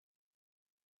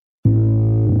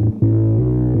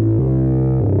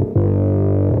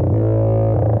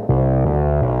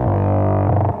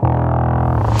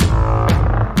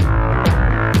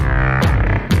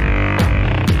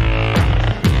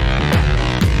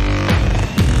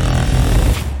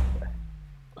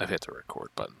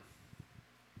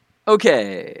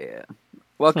Okay.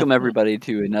 Welcome everybody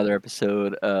to another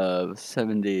episode of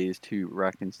 7 Days to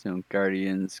Rock and Stone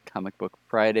Guardians Comic Book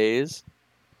Fridays.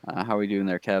 How are we doing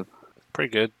there, Kev? Pretty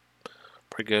good.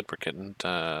 We're getting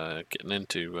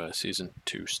into season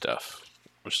 2 stuff,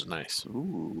 which is nice.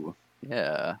 Ooh,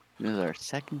 yeah. This is our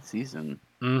second season.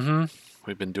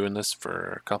 We've been doing this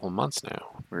for a couple months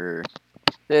now.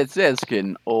 It's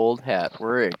getting old hat.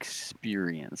 We're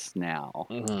experienced now.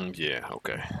 Yeah.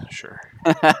 Okay. Sure.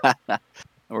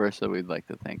 Or so we'd like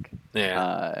to think.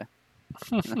 Yeah.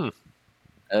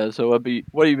 So what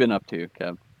have you been up to,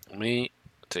 Kev? Me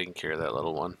taking care of that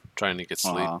little one, trying to get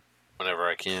sleep whenever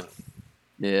I can.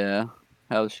 Yeah.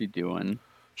 How's she doing?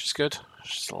 She's good.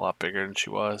 She's a lot bigger than she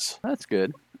was. That's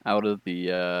good. Out of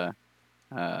the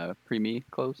preemie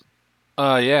clothes.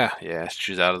 Yeah.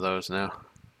 She's out of those now.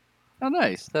 Oh,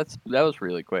 nice. That was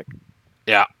really quick.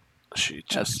 Yeah.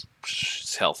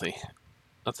 She's healthy.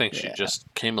 I think she just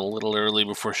came a little early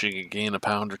before she could gain a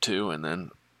pound or two, and then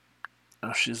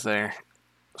she's there.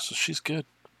 So she's good.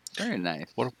 Very nice.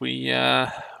 What are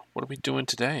we doing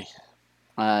today?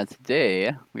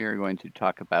 Today we are going to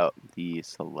talk about the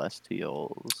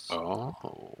Celestials. Oh.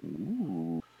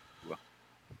 Ooh.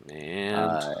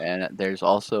 And and there's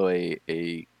also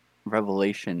a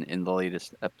revelation in the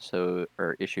latest episode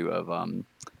or issue of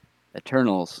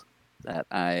Eternals that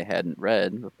I hadn't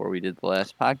read before we did the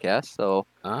last podcast. So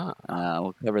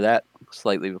we'll cover that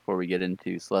slightly before we get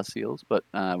into Celestials. But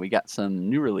we got some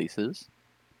new releases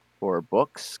for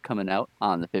books coming out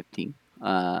on the 15th.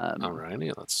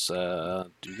 Alrighty, let's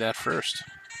do that first.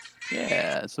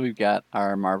 Yeah, so we've got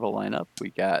our Marvel lineup.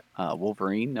 We got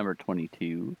Wolverine, number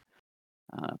 22.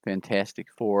 Fantastic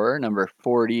Four, number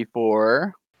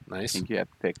 44. Nice. I think you have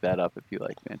to pick that up if you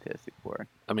like Fantastic Four.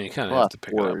 I mean, you kind of have to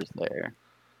pick it up. There.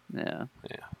 Yeah.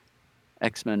 Yeah.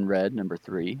 X-Men Red, number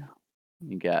 3.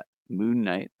 You got Moon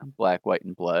Knight, Black, White,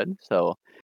 and Blood. So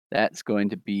that's going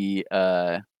to be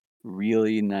a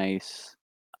really nice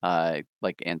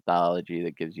like anthology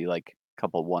that gives you like a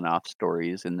couple one-off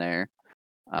stories in there.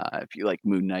 If you like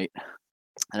Moon Knight,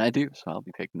 and I do, so I'll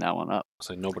be picking that one up.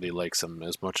 So nobody likes them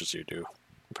as much as you do,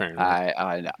 apparently.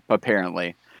 I know,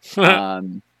 apparently.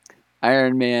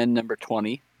 Iron Man number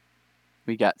 20.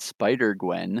 We got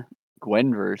Spider-Gwen,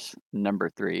 Gwenverse number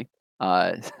 3.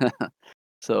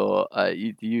 So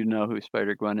do you know who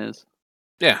Spider-Gwen is?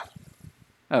 Yeah.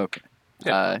 Okay.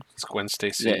 Yeah, it's Gwen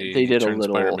Stacy. Yeah, they did a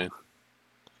little. Spider-Man.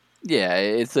 Yeah,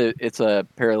 it's a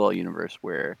parallel universe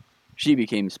where she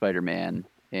became Spider-Man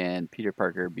and Peter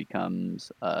Parker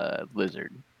becomes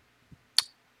Lizard.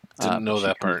 Didn't know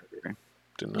that part.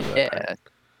 Didn't know that part.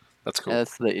 That's cool.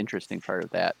 That's the interesting part of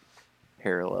that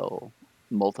parallel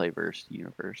multiverse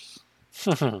universe.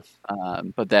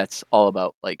 But that's all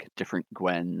about like different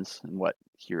Gwens and what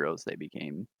heroes they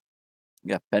became.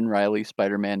 You got Ben Reilly,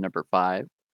 Spider-Man number 5,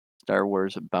 Star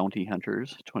Wars Bounty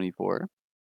Hunters 24,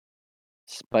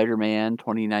 Spider-Man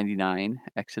 2099,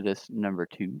 Exodus number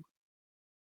 2.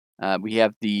 We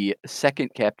have the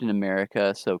second Captain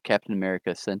America, so Captain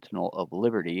America Sentinel of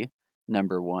Liberty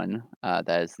number 1.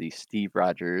 That is the Steve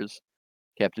Rogers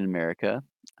Captain America.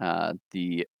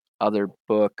 The other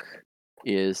book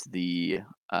is the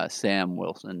Sam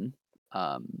Wilson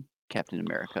Captain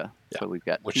America. Yeah, So we've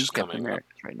got which two is Captain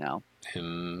Americas right now.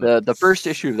 In... The first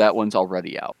issue of that one's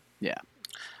already out. Yeah.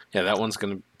 Yeah, that one's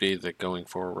going to be the going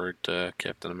forward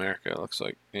Captain America. It looks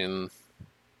like in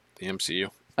the MCU.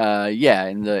 Yeah,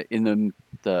 in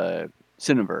the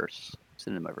Cineverse,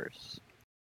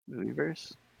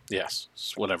 Movieverse. Yes,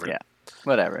 whatever. Yeah,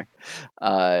 whatever.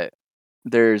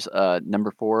 There's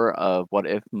number 4 of What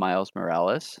If Miles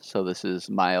Morales. So this is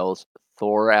Miles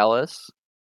Thor Alice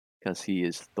because he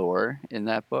is Thor in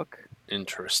that book.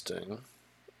 Interesting.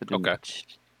 Okay.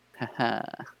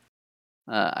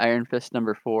 Iron Fist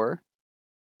number 4.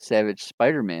 Savage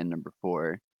Spider-Man number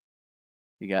 4.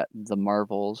 You got The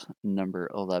Marvels number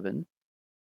 11.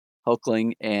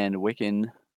 Hulkling and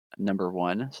Wiccan number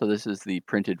 1. So this is the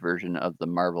printed version of the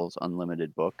Marvels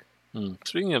Unlimited book.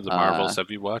 Speaking of the Marvels, have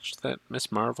you watched that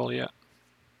Miss Marvel yet?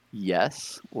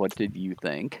 Yes. What did you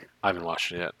think? I haven't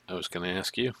watched it yet. I was going to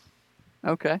ask you.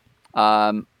 Okay.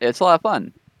 It's a lot of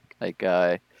fun. Like,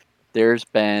 there's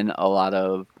been a lot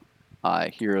of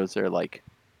heroes that are like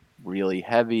really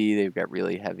heavy. They've got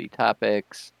really heavy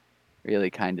topics, really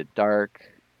kind of dark.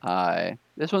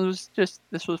 This was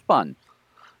fun.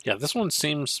 Yeah, this one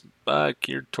seems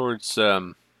geared towards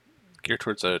a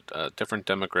different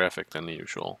demographic than the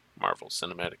usual Marvel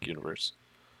Cinematic Universe.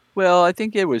 Well, I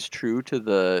think it was true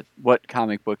to what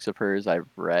comic books of hers I've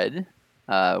read,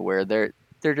 where they're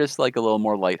just like a little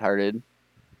more lighthearted.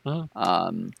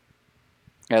 Mm-hmm.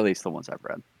 At least the ones I've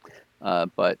read.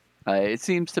 But It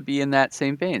seems to be in that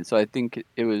same vein, so I think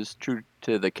it was true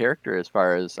to the character as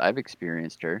far as I've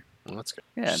experienced her. Well, that's good.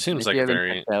 She Yeah, seems if like you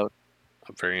haven't checked out.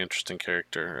 a very interesting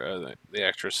character. The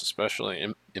actress,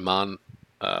 especially Iman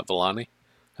Vellani,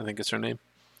 I think is her name.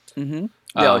 Mhm.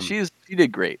 Yeah, well, Um, she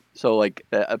did great. So, like,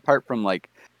 apart from, like,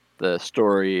 the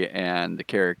story and the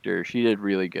character, she did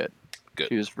really good. good,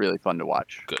 She was really fun to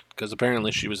watch. good, because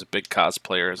apparently she was a big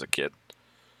cosplayer as a kid,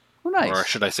 Oh, or nice.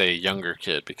 should I say, a younger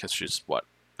kid, because she's what?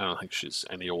 I don't think she's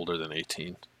any older than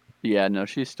 18. Yeah, no,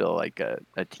 she's still, like, a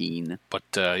teen. But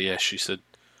yeah, she said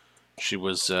she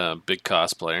was a big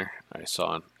cosplayer. I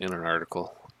saw in an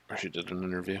article where she did an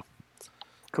interview.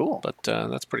 Cool. But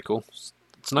that's pretty cool.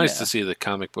 It's nice to Yeah. see the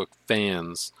comic book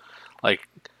fans, like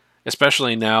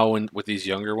especially now with these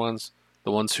younger ones,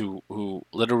 the ones who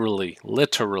literally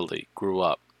grew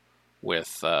up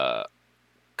with the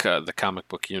comic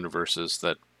book universes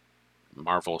that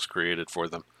Marvel's created for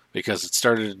them. Because it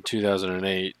started in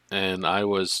 2008, and I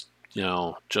was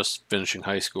just finishing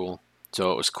high school,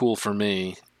 so it was cool for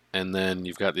me. And then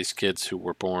you've got these kids who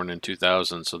were born in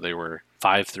 2000, so they were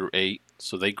 5 through 8,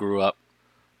 so they grew up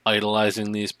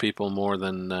idolizing these people more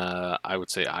than I would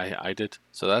say I did.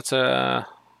 So that's a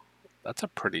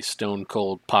pretty stone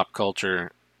cold pop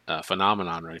culture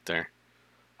phenomenon right there.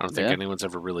 I don't think Yeah. anyone's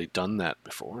ever really done that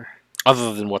before,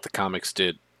 other than what the comics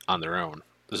did on their own.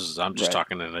 I'm just Right.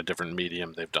 talking in a different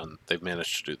medium. They've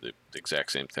managed to do the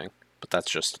exact same thing, but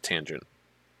that's just a tangent.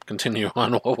 Continue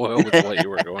on with what you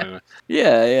were going with.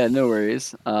 Yeah, yeah, no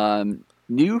worries.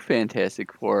 New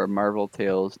Fantastic Four, Marvel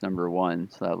Tales #1,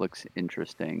 so that looks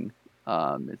interesting.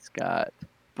 It's got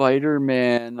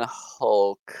Spider-Man,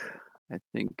 Hulk, I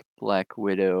think Black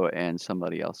Widow, and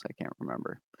somebody else I can't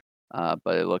remember.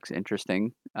 But it looks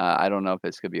interesting. I don't know if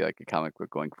it's gonna be like a comic book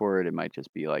going forward. It might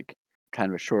just be like kind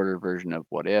of a shorter version of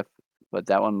What If, but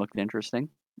that one looked interesting.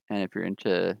 And if you're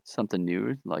into something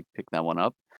new, like pick that one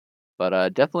up.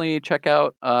 But definitely check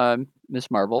out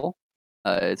Miss Marvel.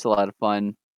 It's a lot of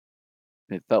fun.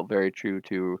 It felt very true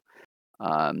to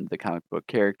the comic book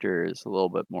characters, a little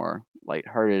bit more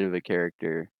lighthearted of a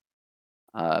character.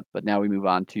 But now we move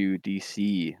on to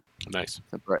DC. Nice.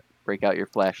 So break out your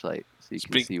flashlight so you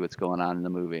can Speak. see what's going on in the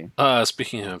movie.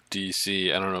 Speaking of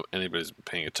DC, I don't know if anybody's been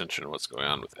paying attention to what's going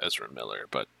on with Ezra Miller,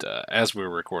 but as we're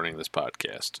recording this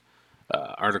podcast,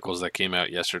 articles that came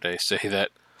out yesterday say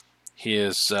that he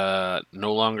is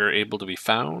no longer able to be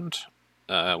found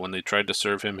when they tried to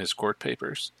serve him his court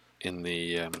papers in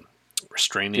the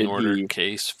restraining Did order he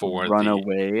case for run the.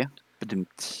 away?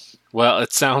 Ba-dum-ts. Well,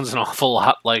 it sounds an awful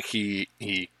lot like he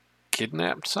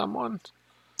kidnapped someone.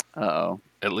 Uh-oh.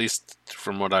 At least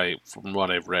from what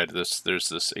I've read, there's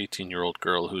this 18-year-old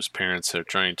girl whose parents are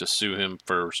trying to sue him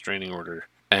for a restraining order,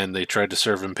 and they tried to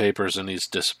serve him papers, and he's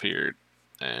disappeared,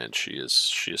 and she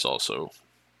is also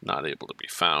not able to be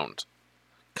found.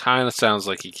 Kind of sounds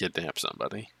like he kidnapped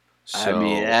somebody. I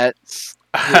mean, So that's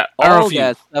I don't know all if you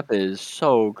that stuff is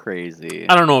so crazy.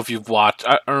 I don't know if you've watched.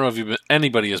 I don't know if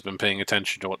anybody has been paying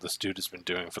attention to what this dude has been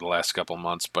doing for the last couple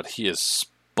months, but he is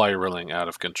spiraling out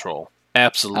of control. I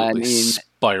Absolutely mean,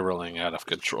 spiraling out of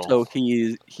control. so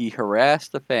he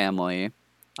harassed the family.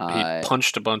 He Uh,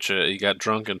 punched a bunch of. He got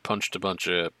drunk and punched a bunch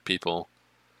of people,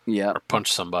 yep, or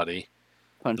punched somebody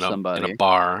punched in a somebody.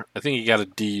 bar. I think he got a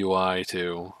DUI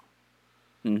too.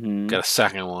 Mhm. Got a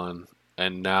second one,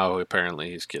 and now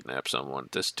apparently he's kidnapped someone.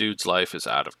 This dude's life is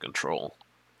out of control.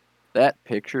 That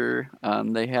picture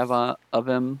they have of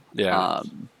him, Yeah,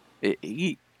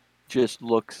 he just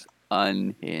looks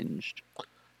unhinged.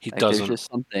 he Like there's doesn't.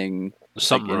 just something There's like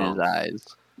something in his wrong. eyes.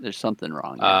 There's something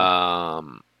wrong. Yeah.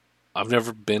 Um, I've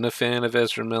never been a fan of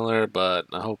Ezra Miller, but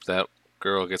I hope that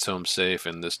girl gets home safe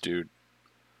and this dude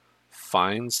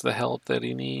finds the help that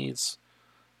he needs,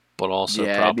 but also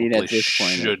Yeah. I mean, probably at this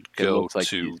point, should it go looks like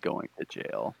to. he's going to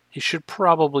jail. He should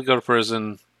probably go to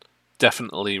prison,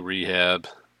 definitely rehab,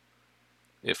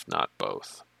 if not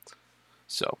both.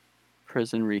 So,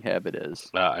 Prison rehab it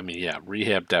is. I mean, yeah,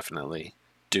 rehab definitely.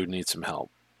 Dude needs some help,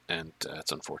 and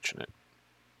it's unfortunate.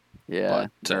 Yeah,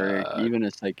 But or even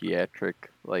a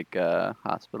psychiatric like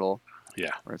hospital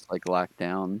yeah, where it's like locked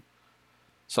down.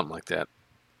 something like that.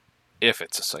 If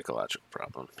it's a psychological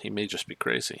problem, he may just be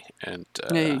crazy, and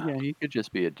Yeah, yeah, he could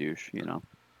just be a douche.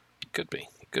 could be.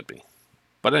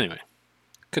 But anyway,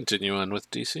 continue on with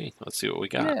DC. Let's see what we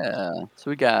got. Yeah. So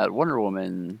we got Wonder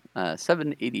Woman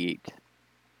 788.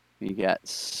 We got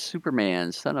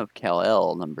Superman, Son of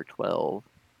Kal-El, #12.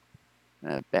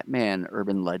 Batman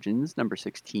Urban Legends,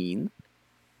 #16.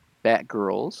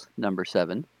 Batgirls,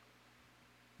 #7.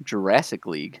 Jurassic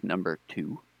League,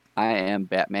 #2. I Am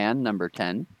Batman,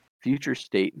 #10. Future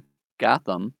State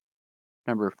Gotham,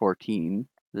 #14.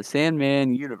 The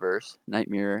Sandman Universe,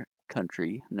 Nightmare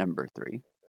Country, number 3.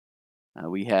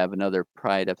 We have another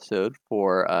Pride episode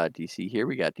for DC here.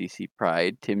 We got DC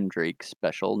Pride, Tim Drake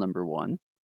special, number 1.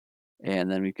 And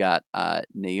then we've got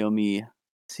Naomi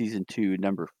season 2,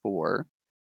 number 4.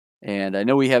 And I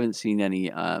know we haven't seen any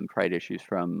Pride issues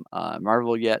from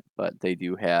Marvel yet, but they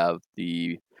do have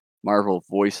the Marvel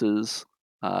Voices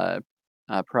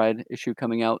Pride issue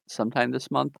coming out sometime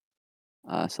this month.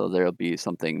 So there'll be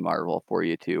something Marvel for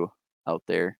you too out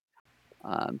there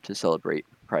to celebrate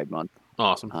Pride Month.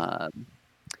 Awesome.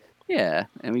 Yeah,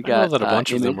 and we I know got that a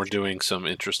bunch of them were Image. doing some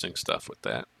interesting stuff with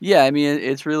that. Yeah, I mean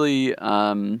it's really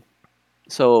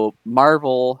so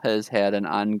Marvel has had an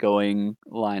ongoing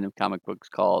line of comic books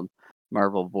called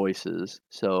Marvel Voices.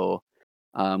 So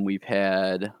we've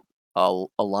had a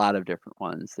lot of different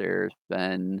ones. There's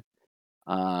been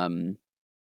um,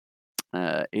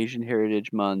 Asian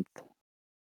Heritage Month.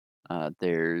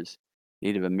 There's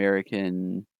Native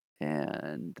American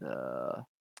and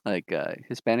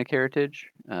Hispanic Heritage.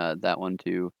 That one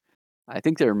too. I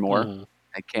think there are more. Mm-hmm.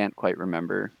 I can't quite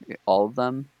remember all of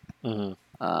them. Mm-hmm.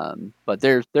 But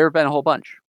there have been a whole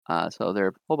bunch. So there are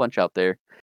a whole bunch out there.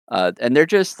 And they're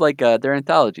just like they're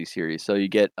anthology series. So you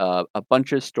get a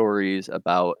bunch of stories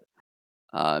about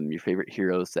your favorite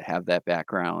heroes that have that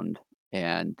background.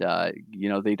 And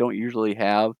they don't usually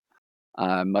have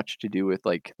much to do with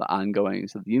like the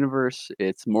ongoings of the universe.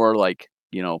 It's more like,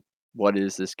 what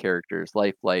is this character's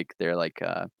life like? They're like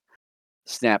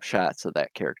snapshots of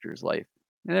that character's life.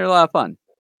 And they're a lot of fun.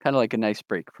 Kind of like a nice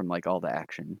break from like all the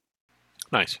action.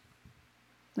 Nice.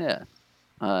 Yeah.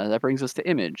 That brings us to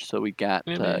Image. So we got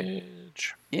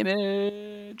Image.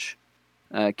 Image.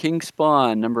 King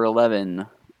Spawn, number 11.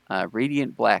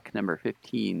 Radiant Black, number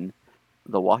 15.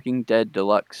 The Walking Dead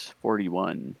Deluxe,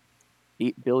 41.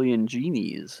 8 Billion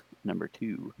Genies, number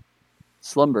 2.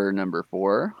 Slumber, number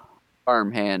 4.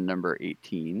 Farmhand, number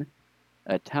 18.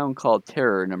 A Town Called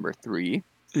Terror, number 3.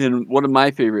 And one of my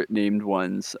favorite named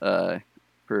ones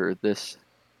for this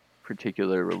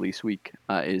particular release week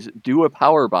is Do a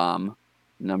Power Bomb,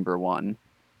 number 1.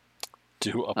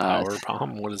 Do a Uh, power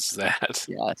bomb? What is that?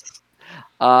 yes.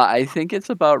 I think it's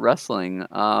about wrestling.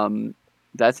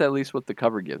 That's at least what the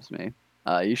cover gives me.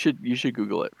 You should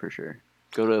Google it for sure.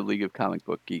 Go to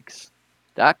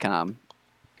leagueofcomicbookgeeks.com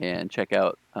and check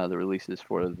out the releases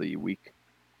for the week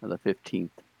of the 15th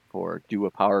for Do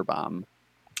a Power Bomb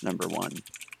number 1.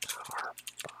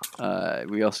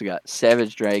 We also got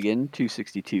Savage Dragon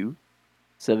 262,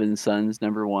 Seven Sons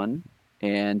number 1,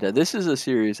 and this is a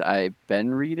series I've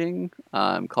been reading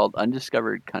called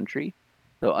Undiscovered Country.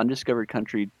 So Undiscovered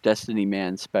Country Destiny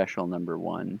Man Special number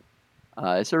 1.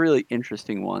 It's a really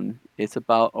interesting one. It's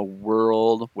about a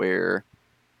world where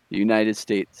the United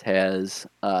States has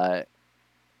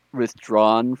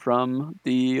withdrawn from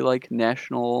the like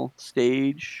national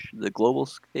stage, the global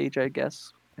stage, I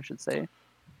guess I should say,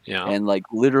 Yeah. and like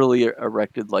literally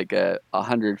erected like a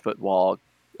 100-foot wall,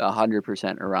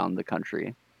 100% around the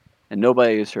country, and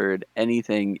nobody has heard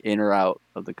anything in or out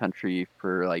of the country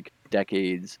for like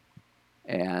decades,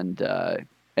 and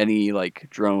any like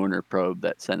drone or probe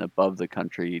that's sent above the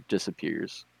country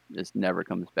disappears. Just never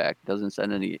comes back. Doesn't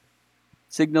send any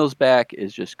signals back.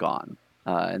 Is just gone.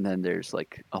 And then there's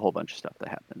like a whole bunch of stuff that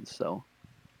happens. So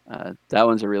that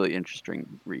one's a really interesting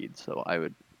read. So I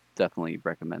would definitely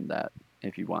recommend that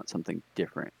if you want something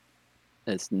different.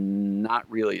 It's not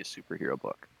really a superhero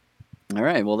book. All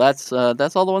right. Well, that's all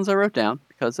the ones I wrote down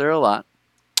because there are a lot.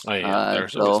 Oh yeah.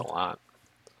 There's always a So lot.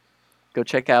 go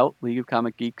check out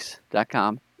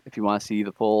leagueofcomicgeeks.com if you want to see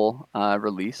the full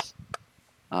release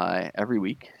every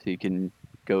week. So you can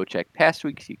go check past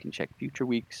weeks, you can check future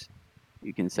weeks,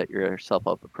 you can set yourself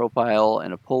up a profile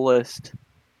and a pull list.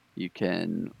 You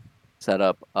can set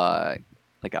up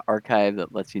like an archive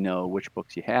that lets you know which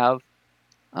books you have.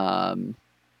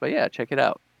 But yeah, check it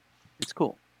out. It's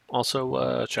cool.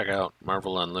 Also, check out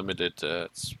Marvel Unlimited.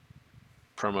 It's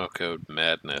promo code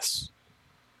Madness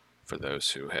for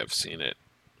those who have seen it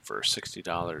for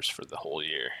 $60 for the whole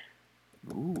year.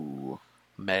 Ooh,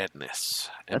 Madness.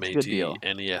 that's a good deal.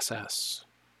 Madness.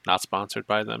 Not sponsored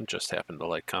by them, just happen to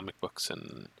like comic books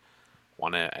and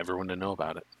want everyone to know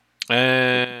about it.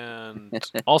 And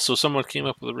also, someone came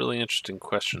up with a really interesting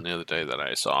question the other day that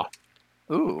I saw.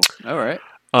 Ooh, all right.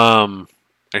 Um,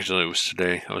 Actually, it was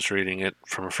today. I was reading it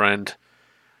from a friend.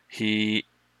 He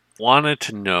wanted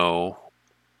to know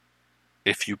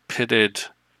if you pitted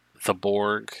the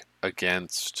Borg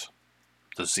against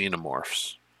the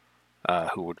Xenomorphs,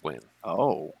 who would win?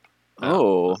 Oh, Uh,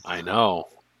 oh, I know.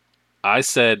 I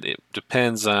said it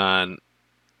depends on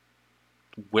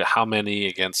how many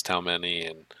against how many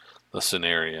and the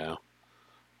scenario.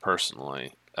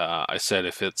 personally. I said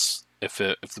if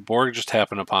the Borg just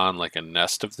happen upon like a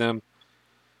nest of them,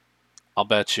 I'll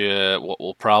bet you what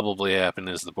will probably happen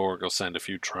is the Borg will send a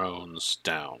few drones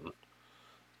down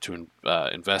to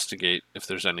investigate if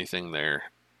there's anything there.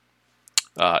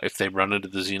 If they run into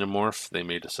the xenomorph, they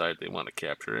may decide they want to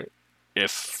capture it.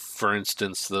 If, for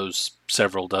instance, those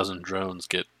several dozen drones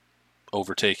get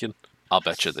overtaken, I'll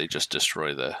bet you they just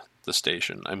destroy the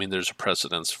station. I mean, there's a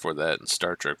precedence for that in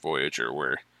Star Trek Voyager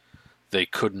where they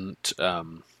couldn't,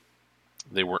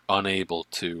 they were unable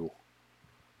to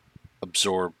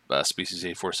absorb species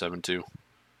 8472,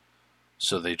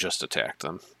 so they just attacked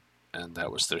them. And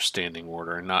that was their standing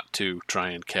order, not to try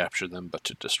and capture them, but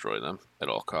to destroy them at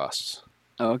all costs.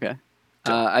 Oh, okay.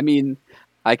 So, I mean,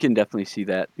 I can definitely see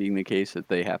that being the case if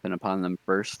they happen upon them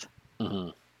first.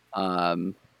 mhm.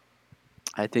 Um,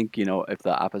 I think, if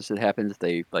the opposite happens,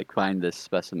 they like find this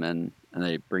specimen and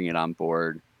they bring it on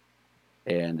board,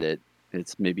 and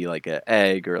it's maybe like a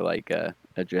egg or like a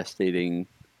gestating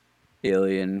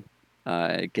alien.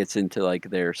 It gets into like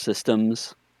their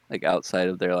systems, like outside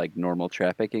of their like normal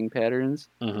trafficking patterns.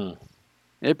 Mhm.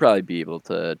 It'd probably be able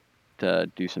to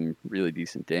do some really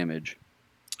decent damage.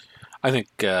 I think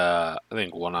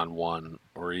one on one,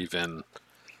 or even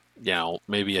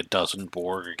maybe a dozen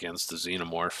Borg against the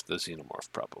xenomorph. The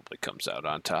xenomorph probably comes out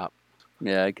on top.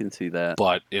 Yeah, I can see that.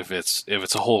 But if it's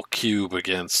a whole cube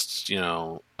against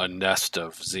a nest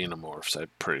of xenomorphs, I'm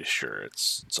pretty sure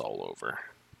it's all over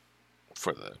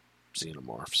for the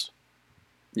xenomorphs.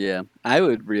 Yeah, I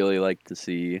would really like to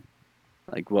see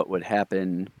like what would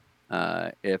happen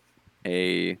if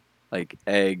a like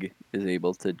egg is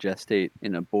able to gestate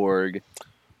in a Borg,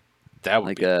 That would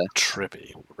like be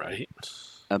trippy, right?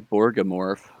 a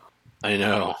Borgamorph. I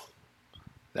know.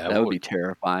 That That would would be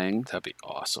terrifying. that'd be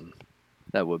awesome.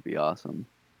 That would be awesome.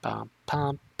 Pom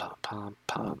pom pom pom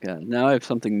Oh pom. god, now I have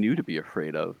something new to be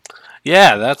afraid of.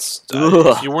 Yeah, that's if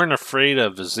Ugh. you weren't afraid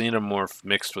of a xenomorph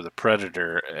mixed with a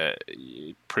predator,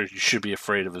 you should be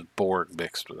afraid of a Borg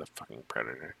mixed with a fucking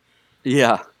predator.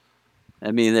 Yeah,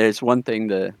 I mean, there's one thing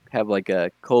to have like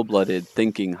a cold-blooded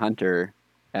thinking hunter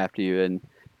after you, and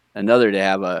another to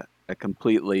have a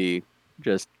completely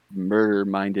just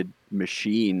murder-minded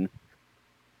machine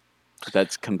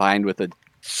that's combined with a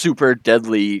super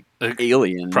deadly Like,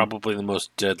 alien. probably the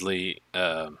most deadly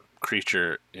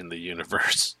creature in the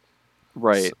universe.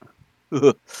 Right.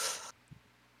 So,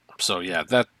 so yeah,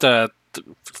 that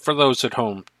for those at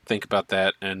home, think about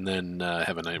that and then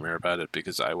have a nightmare about it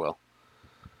because I will,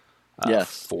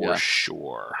 Yes. for Yeah.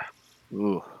 sure.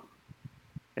 Ooh.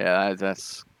 Yeah.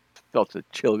 That's felt a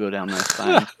chill go down my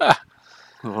spine.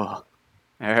 Oh.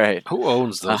 All right. Who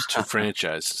owns Uh, those two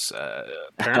franchises?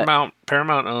 Paramount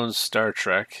owns Star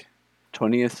Trek.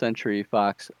 20th Century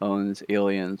Fox owns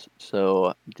Aliens,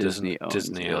 so Disney owns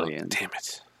Disney owns. Aliens. Damn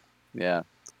it.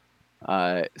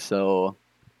 Yeah. So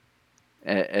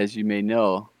as you may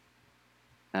know,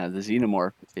 the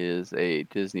Xenomorph is a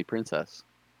Disney princess.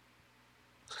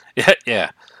 Yeah,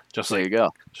 yeah. Just There like you go.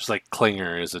 just like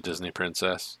Klinger is a Disney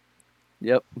princess.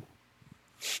 Yep.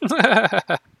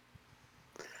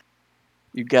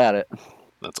 You got it.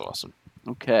 That's awesome.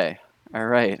 Okay. All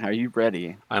right. Are you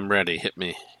ready? I'm ready. Hit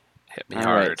me. Hit me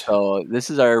All right. hard. So this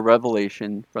is our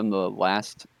revelation from the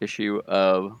last issue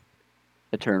of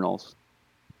Eternals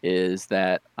is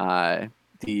that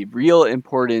the real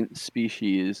important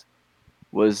species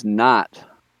was not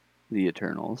the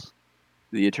Eternals.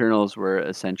 The Eternals were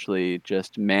essentially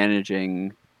just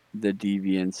managing the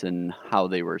deviants and how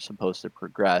they were supposed to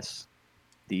progress.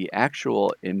 The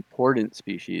actual important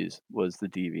species was the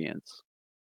deviants.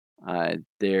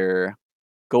 Their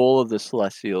goal of the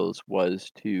Celestials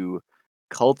was to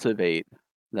cultivate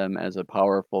them as a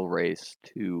powerful race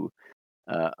to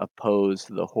oppose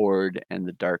the Horde and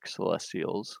the Dark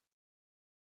Celestials.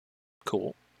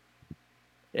 Cool.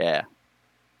 Yeah.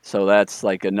 So that's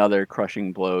like another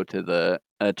crushing blow to the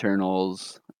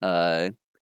Eternals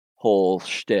whole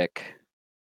shtick.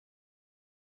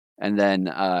 And then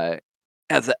at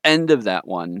the end of that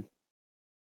one,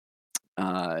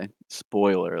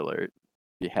 spoiler alert,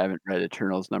 if you haven't read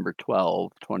Eternals number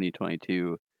 12,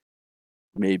 2022,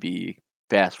 maybe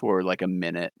fast forward like a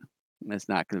minute. It's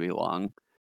not going to be long.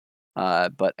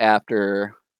 But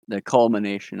after the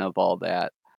culmination of all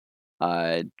that,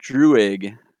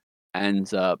 Druig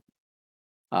ends up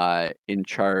in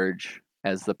charge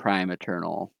as the Prime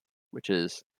Eternal, which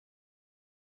is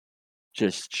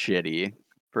just shitty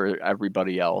for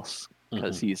everybody else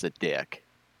because Hmm. he's a dick.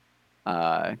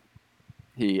 Uh,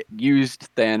 he used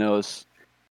Thanos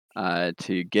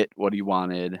to get what he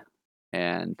wanted,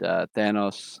 and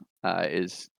Thanos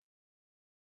is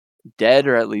dead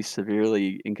or at least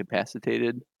severely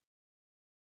incapacitated.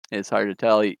 It's hard to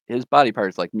tell. His body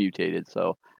part's like mutated,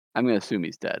 so I'm gonna assume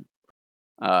he's dead.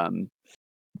 Um,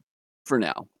 for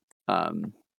now.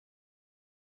 Um,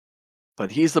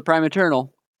 but he's the Prime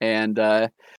Eternal, and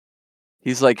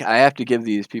he's like, I have to give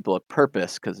these people a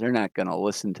purpose because they're not gonna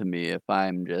listen to me if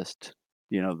I'm just,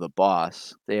 the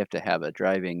boss. They have to have a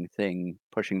driving thing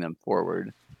pushing them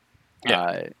forward.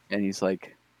 Yeah. And he's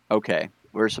like, okay,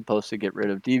 we're supposed to get rid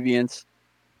of deviants.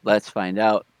 Let's find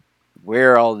out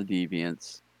where are all the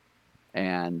deviants.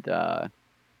 And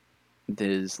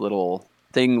this little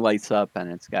thing lights up, and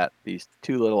it's got these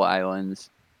two little islands.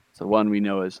 So one we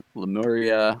know is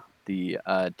Lemuria, the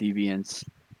deviants'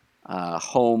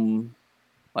 home,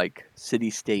 like city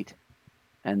state,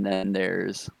 and then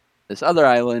there's this other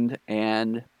island.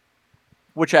 And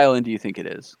which island do you think it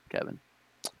is, Kevin?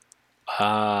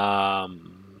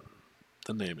 Um,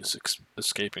 the name is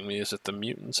escaping me. Is it the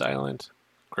Mutants Island?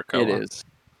 It Krakoa. is.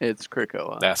 It's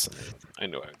Krakoa. That's the name. I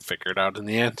knew I'd figure it out in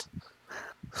the end.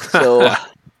 So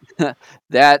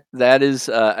that is,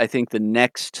 I think, the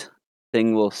next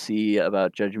thing we'll see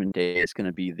about Judgment Day is going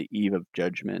to be the Eve of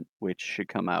Judgment, which should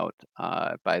come out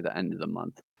by the end of the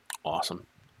month. Awesome.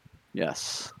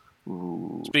 Yes.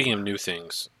 Ooh. Speaking of new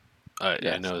things, I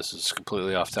Yes. know this is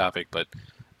completely off topic, but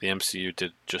the MCU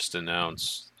did just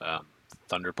announce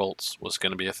Thunderbolts was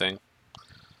going to be a thing.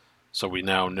 So we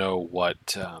now know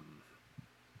what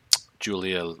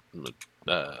Julia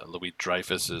Louis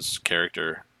Dreyfus's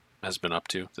character has been up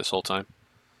to this whole time.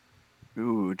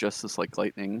 Ooh, Justice Like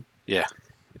Lightning. Yeah,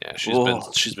 yeah,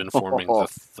 Oh. she's been forming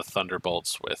the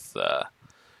Thunderbolts with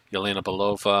Yelena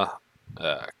Belova,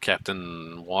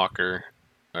 Captain Walker,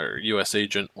 or U.S.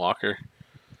 Agent Walker.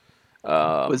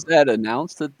 Was that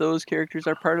announced that those characters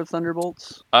are part of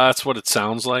Thunderbolts? That's what it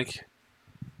sounds like.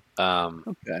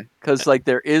 Okay. Because, like,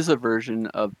 there is a version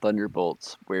of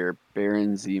Thunderbolts where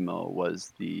Baron Zemo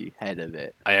was the head of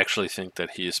it. I actually think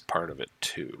that he is part of it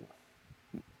too.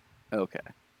 Okay.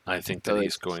 I think that So he's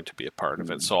it's. going to be a part of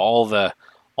it. Hmm. So all the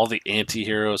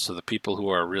anti-heroes, so the people who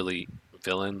are really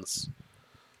villains,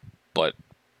 but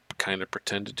kind of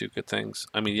pretend to do good things.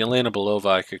 I mean, Yelena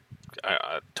Belova,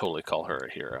 I'd totally call her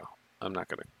a hero. I'm not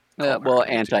gonna call her Well, an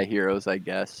anti. anti-heroes, I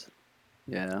guess.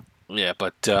 Yeah. Yeah,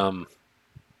 but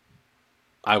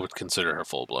I would consider her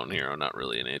full-blown hero, not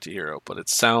really an anti-hero. But it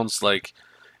sounds like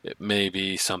it may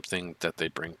be something that they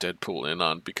bring Deadpool in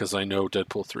on because I know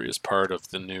Deadpool 3 is part of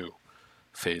the new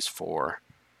Phase 4.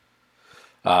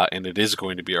 And it is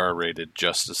going to be R-rated,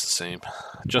 just as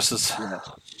Yes.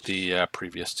 the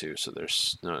previous two. So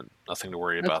there's nothing to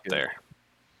worry That's about good. there.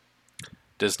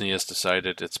 Disney has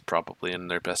decided it's probably in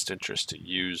their best interest to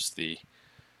use the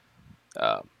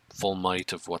full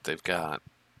might of what they've got,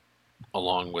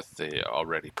 along with the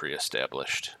already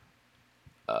pre-established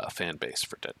fan base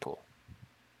for Deadpool.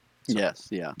 So Yes.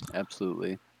 Yeah.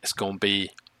 Absolutely. it's going to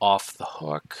be off the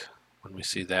hook when we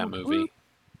see that Woo-hoo. movie.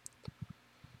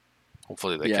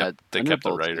 Hopefully Yeah. they kept the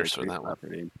Thunderbolts is a writers for great that one.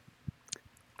 property.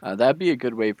 That'd be a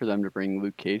good way for them to bring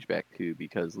Luke Cage back too,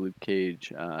 because Luke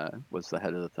Cage was the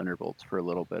head of the Thunderbolts for a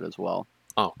little bit as well.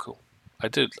 Oh, cool. I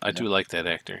Yeah. do like that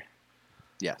actor.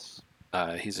 Yes.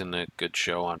 He's in a good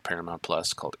show on Paramount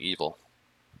Plus called Evil.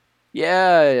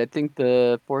 Yeah, I think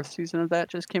the fourth season of that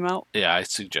just came out. Yeah, I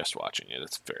suggest watching it.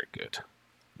 It's very good.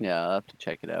 Yeah, I'll have to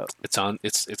check it out. It's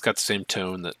got the same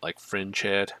tone that like Fringe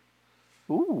had,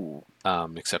 Ooh,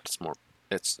 except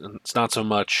it's not so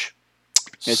much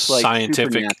it's like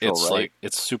scientific. supernatural, right?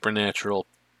 It's supernatural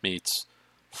meets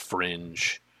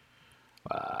Fringe.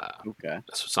 Okay.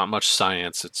 So it's not much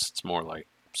science. It's more like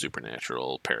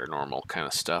supernatural, paranormal kind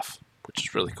of stuff, which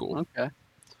is really cool. Okay.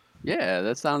 Yeah,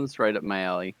 that sounds right up my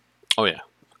alley. Oh yeah,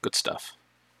 good stuff.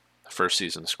 The first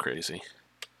season is crazy.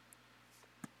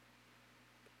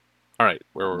 All right,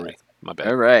 where were we? My bad.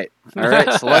 All right. All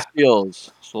right.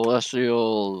 Celestials.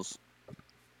 Celestials.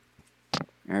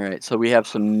 All right. So we have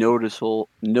some notable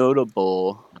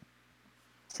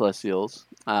Celestials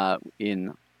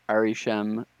in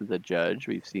Arishem the Judge.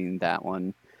 We've seen that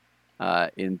one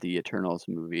in the Eternals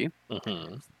movie.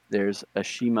 Hmm. There's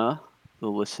Ashima the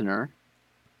Listener,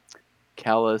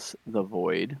 Callus the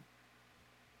Void.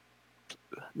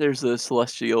 There's the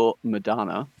Celestial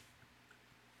Madonna,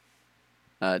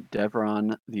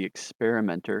 Devron the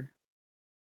Experimenter,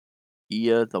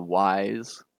 Ea the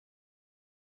Wise,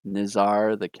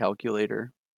 Nizar the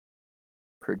Calculator,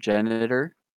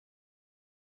 Progenitor,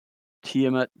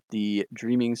 Tiamat the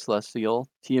Dreaming Celestial.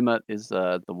 Tiamat is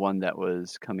the one that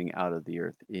was coming out of the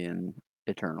earth in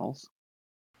Eternals.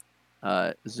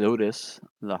 Zodis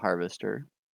the Harvester,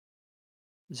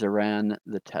 Zaran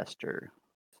the Tester.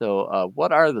 So,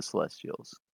 what are the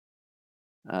Celestials?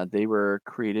 They were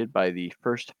created by the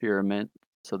first firmament,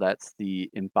 so that's the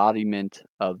embodiment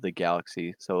of the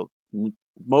galaxy. So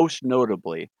most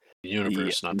notably, The the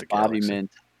universe, not the galaxy.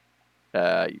 embodiment.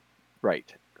 Uh,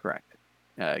 right, correct.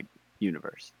 Uh,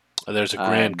 Universe. There's a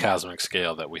grand Um, cosmic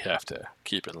scale that we have to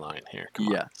keep in line here. Come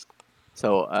on. yes.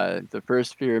 So the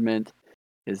first firmament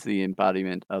is the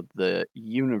embodiment of the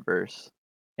universe,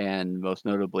 and most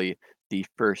notably, the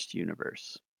first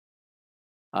universe.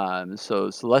 So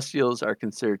celestials are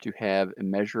considered to have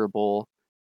immeasurable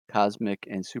cosmic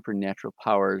and supernatural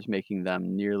powers, making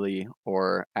them nearly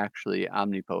or actually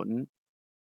omnipotent.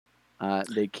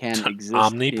 They can exist in,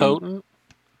 Omnipotent?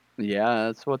 yeah,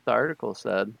 that's what the article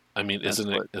said. I mean, That's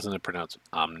what isn't it pronounced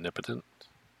omnipotent?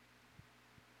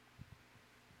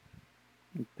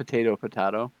 potato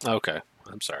potato. Okay,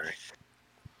 I'm sorry.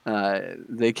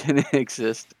 They can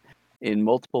exist in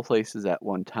multiple places at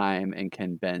one time and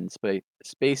can bend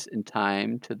space and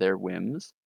time to their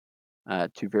whims.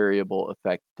 To variable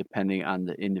effect depending on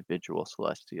the individual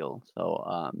celestial.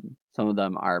 So some of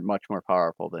them are much more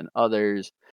powerful than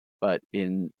others, but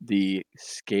in the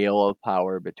scale of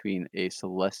power between a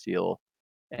celestial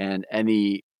and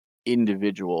any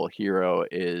individual hero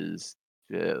is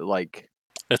like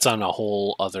It's on a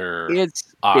whole other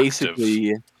it's octave.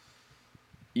 basically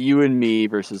you and me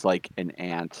versus like an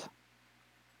ant.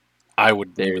 I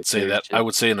wouldn't There, even say there's that. I just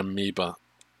would say an amoeba.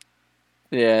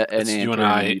 yeah, an It's you ant and or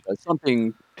an I, amoeba,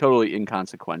 something totally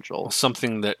inconsequential.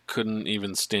 something that couldn't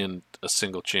even stand a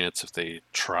single chance if they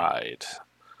tried.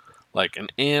 Like an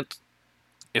ant,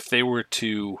 if they were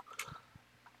to,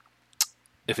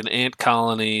 if an ant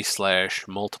colony slash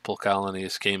multiple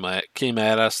colonies came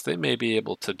at us, they may be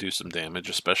able to do some damage,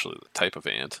 especially the type of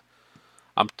ant.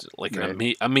 Like an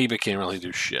Right. amoeba can't really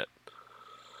do shit.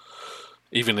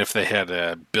 Even if they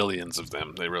had billions of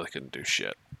them, they really couldn't do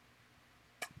shit.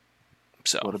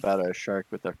 So, What about a shark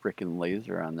with a freaking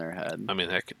laser on their head? I mean,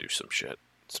 that could do some shit,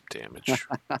 some damage.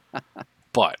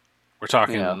 But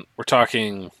Yeah, we're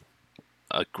talking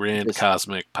a grand just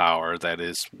cosmic power that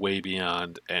is way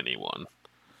beyond anyone,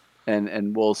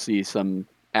 and we'll see some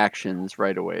actions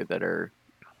right away that are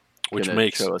which gonna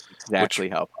makes show us which exactly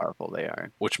how powerful they are.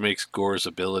 which makes Gore's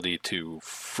ability to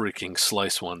freaking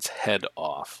slice one's head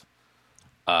off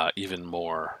even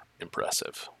more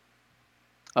impressive.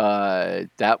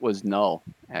 That was Null,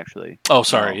 actually. Oh,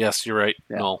 sorry. Null. Yes, you're right.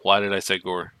 Yeah. No, why did I say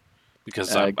Gore?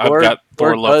 Because I've Gore got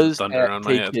Gore Thor: Love and does Thunder on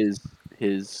my take head.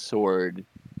 his sword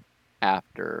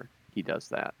after he does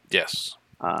that. Yes,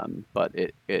 But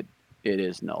it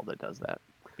is Null that does that.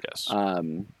 yes.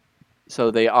 Um,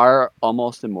 so they are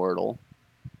almost immortal.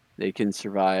 They can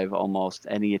survive almost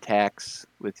any attacks,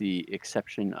 with the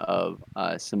exception of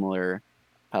similar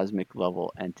cosmic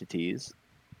level entities.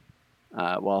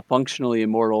 While functionally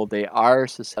immortal, they are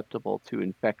susceptible to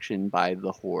infection by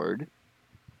the Horde,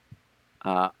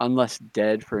 unless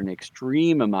dead for an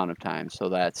extreme amount of time. So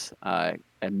that's a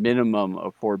minimum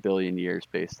of 4 billion years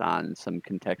based on some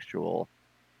contextual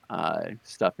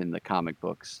stuff in the comic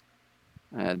books.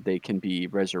 They can be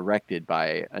resurrected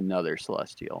by another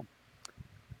celestial.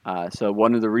 So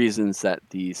one of the reasons that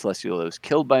the celestial that was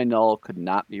killed by Null could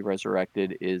not be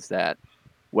resurrected is that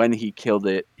when he killed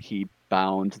it, he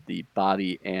bound the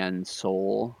body and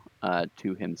soul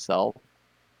to himself.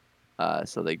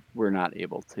 So they were not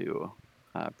able to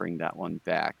bring that one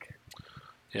back.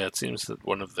 Yeah, it seems that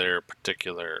one of their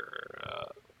particular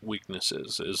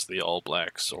weaknesses is the all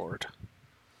black sword.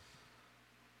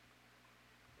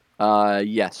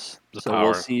 Yes. The So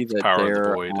we'll power, see the that power of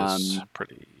the void is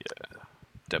pretty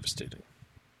devastating.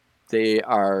 they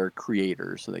are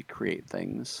creators, so they create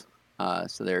things.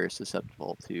 So they're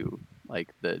susceptible to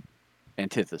like the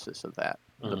antithesis of that,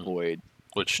 the Mhm. void.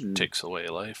 Which Mm, takes away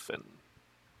life and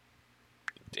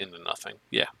into nothing.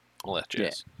 Yeah, all that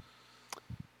yeah.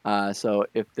 jazz. So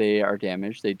if they are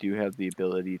damaged, they do have the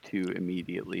ability to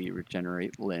immediately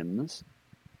regenerate limbs.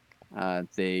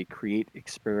 They create,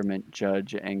 experiment,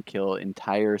 judge, and kill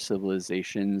entire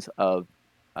civilizations of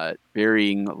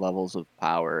varying levels of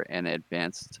power and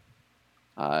advanced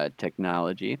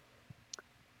technology.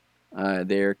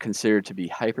 They're considered to be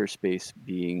hyperspace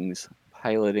beings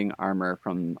piloting armor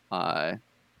from the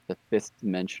fifth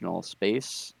dimensional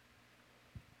space.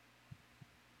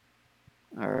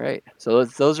 All right. So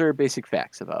those are basic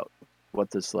facts about what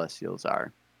the Celestials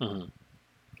are. Hmm.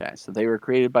 Okay. So they were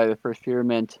created by the first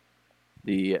firmament,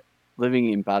 the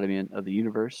living embodiment of the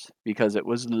universe, because it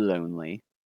was lonely.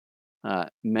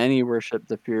 Many worshipped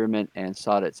the firmament and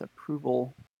sought its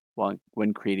approval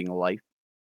when creating life.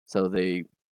 So they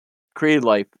created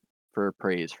life for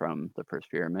praise from the first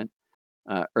firmament,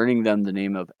 earning them the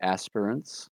name of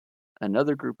aspirants.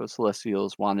 another group of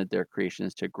celestials wanted their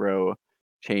creations to grow,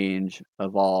 change,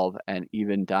 evolve, and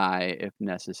even die if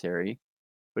necessary,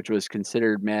 which was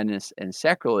considered madness and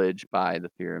sacrilege by the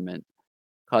firmament,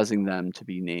 causing them to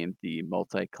be named the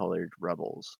multicolored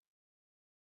rebels.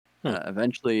 Hmm.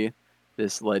 Eventually,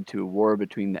 this led to a war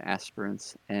between the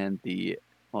aspirants and the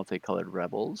multicolored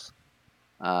rebels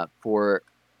for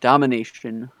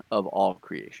domination of all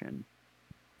creation,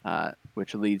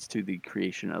 which leads to the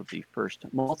creation of the first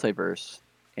multiverse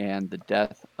and the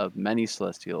death of many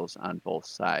celestials on both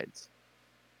sides.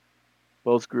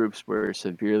 Both groups were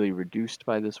severely reduced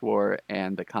by this war,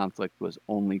 and the conflict was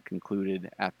only concluded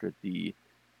after the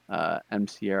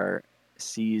MCR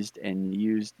seized and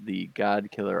used the God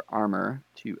Killer armor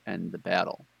to end the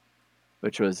battle,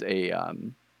 which was a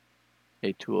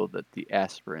tool that the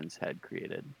aspirants had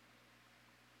created.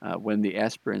 When the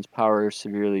aspirants' power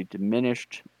severely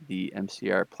diminished, the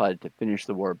MCR plotted to finish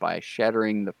the war by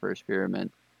shattering the first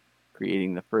firmament,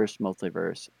 creating the first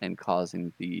multiverse, and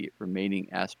causing the remaining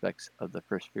aspects of the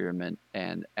first firmament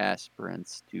and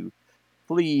aspirants to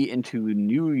flee into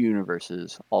new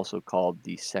universes, also called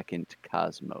the second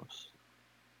cosmos.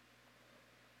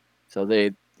 So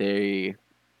they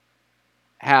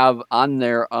have on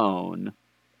their own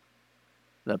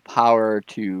the power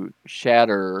to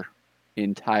shatter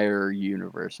entire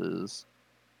universes.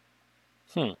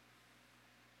 Hmm.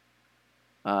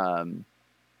 Um,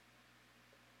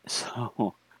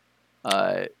 so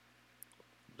uh,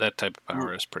 That type of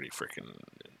power is pretty freaking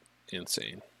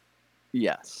insane.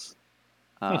 yes,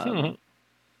 um,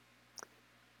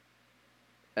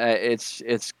 it's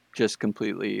just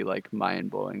completely like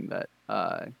mind blowing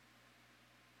that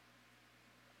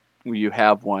you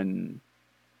have one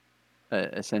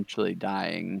essentially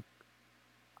dying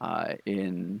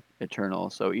in Eternal.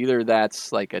 So either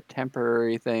that's like a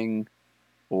temporary thing,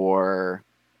 or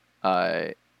uh,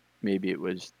 maybe it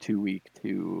was too weak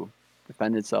to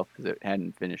defend itself because it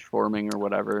hadn't finished forming or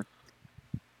whatever.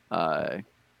 Uh,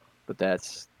 but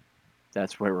that's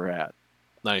where we're at.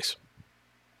 Nice.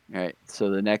 All right. So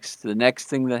the next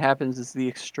thing that happens is the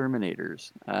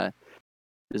exterminators.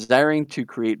 Desiring to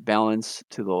create balance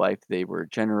to the life they were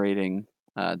generating,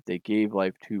 they gave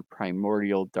life to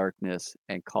primordial darkness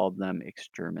and called them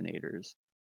exterminators.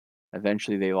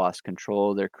 Eventually, they lost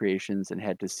control of their creations and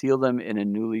had to seal them in a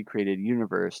newly created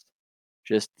universe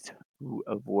just to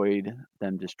avoid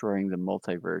them destroying the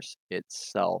multiverse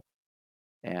itself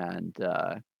and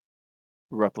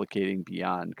replicating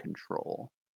beyond control.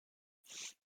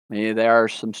 There are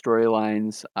some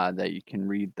storylines that you can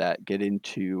read that get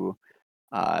into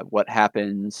what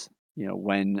happens,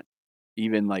 when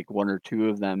even like one or two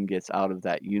of them gets out of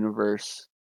that universe,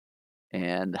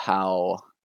 and uh,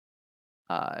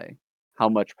 how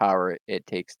much power it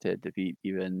takes to defeat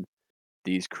even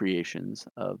these creations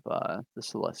of the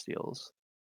Celestials.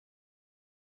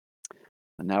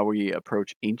 And now we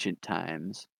approach ancient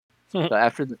times. So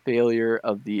after the failure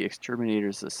of the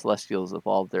exterminators, the Celestials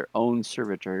evolved their own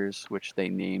servitors, which they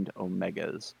named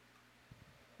Omegas.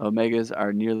 Omegas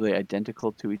are nearly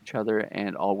identical to each other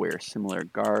and all wear similar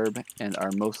garb and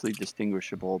are mostly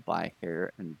distinguishable by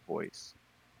hair and voice.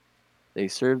 They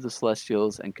serve the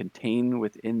Celestials and contain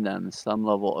within them some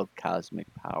level of cosmic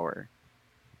power.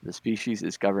 The species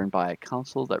is governed by a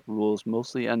council that rules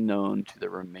mostly unknown to the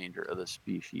remainder of the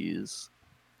species.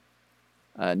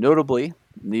 Notably,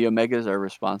 the Omegas are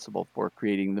responsible for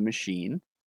creating the machine,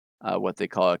 what they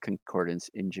call a concordance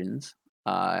engines,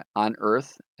 on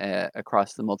Earth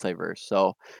across the multiverse.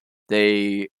 So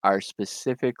they are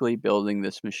specifically building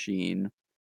this machine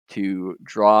to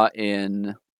draw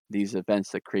in these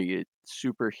events that create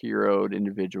superheroed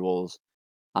individuals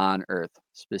on Earth,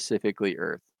 specifically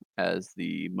Earth, as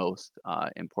the most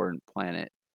important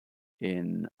planet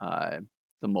in the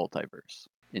multiverse,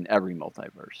 in every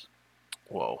multiverse.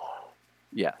 Whoa.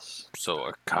 Yes. So a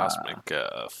Uh, cosmic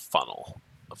funnel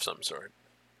of some sort.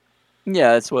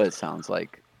 yeah, that's what it sounds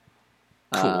like.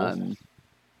 Cool. Um,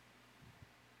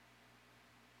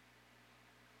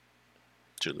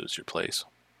 Did you lose your place?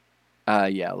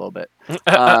 yeah, a little bit.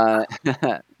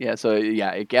 Yeah, so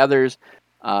yeah, it gathers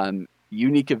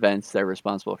unique events that are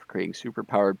responsible for creating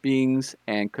superpowered beings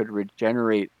and could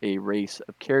regenerate a race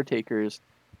of caretakers,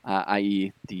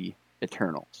 i.e., the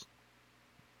Eternals.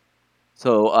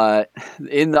 So,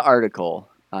 in the article,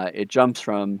 it jumps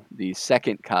from the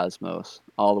second cosmos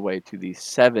all the way to the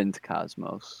seventh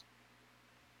cosmos.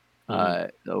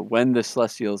 Mhm. So when the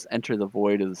Celestials enter the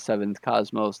void of the seventh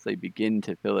cosmos, they begin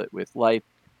to fill it with life,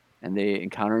 and they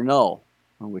encounter Null,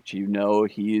 which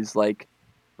he's like,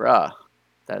 bruh,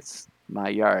 that's my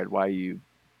yard. Why are you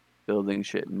building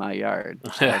shit in my yard?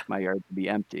 I like my yard to be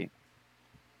empty.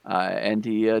 And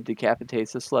he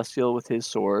decapitates the Celestial with his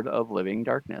sword of living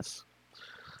darkness.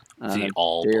 The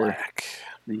All They're Black,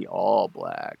 the All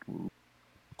Black.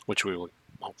 which we will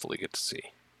hopefully get to see.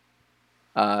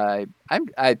 Uh,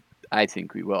 I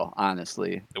think we will,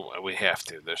 honestly. We have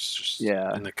to. There's just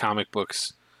Yeah, in the comic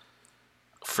books,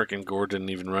 frickin' Gore didn't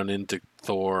even run into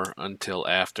Thor until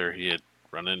after he had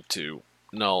run into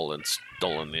Null and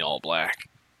stolen the All Black.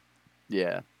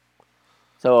 yeah.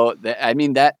 So I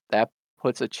mean that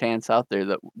puts a chance out there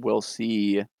that we'll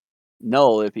see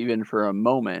Null, if even for a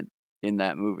moment, in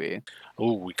that movie.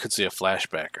 Oh, we could see a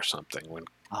flashback or something. When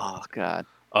Oh God.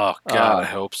 oh God, Uh, I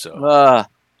hope so. uh,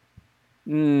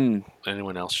 mm.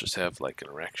 Anyone else just have like an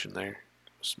erection there?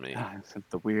 Just me. It's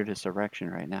the weirdest erection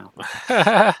right now.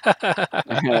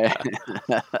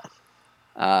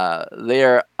 They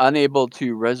are unable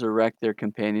to resurrect their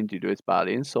companion due to its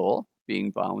body and soul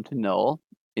being bound to Null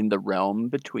in the realm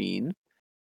between.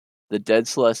 The dead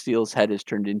Celestial's head is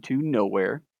turned into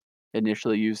Nowhere,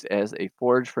 initially used as a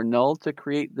forge for Null to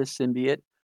create the symbiote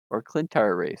or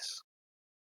Clintar race,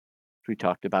 which we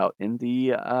talked about in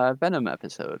the Venom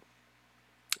episode.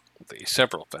 The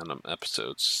several Venom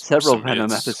episodes, Several Venom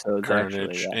symbiotes, episodes, actually.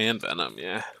 Carnage, Yeah. and Venom.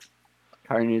 Yeah.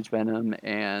 Carnage, Venom,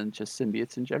 and just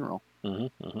symbiotes in general.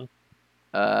 Mm-hmm.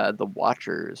 The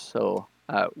Watchers. So,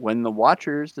 when the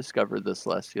Watchers discovered the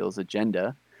Celestials'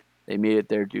 agenda, they made it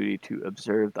their duty to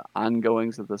observe the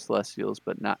ongoings of the Celestials,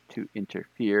 but not to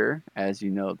interfere. As you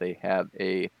know, they have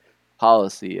a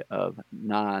policy of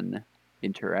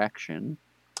non-interaction,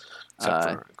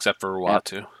 uh, Except for at,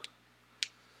 Uatu.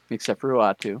 except for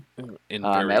Uatu, In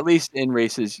very at least in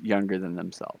races younger than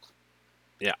themselves.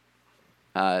 yeah.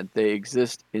 They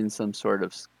exist in some sort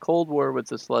of cold war with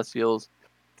the Celestials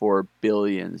for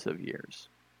billions of years.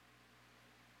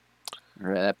 All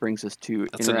right, that brings us to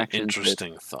That's an interactions with,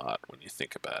 interesting thought when you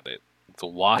think about it. The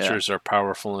yeah. Watchers are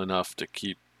powerful enough to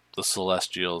keep the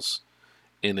Celestials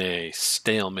in a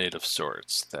stalemate of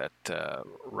sorts that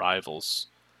rivals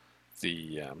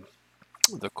the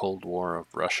the Cold War of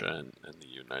Russia and the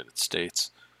United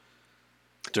States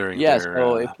during Yeah, their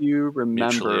so if you mutually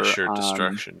remember assured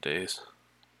destruction days.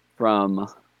 from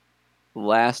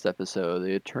last episode,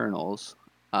 the Eternals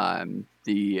serve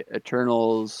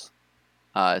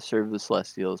the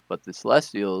Celestials, but the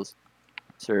Celestials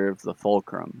serve the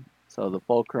Fulcrum. So the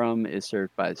Fulcrum is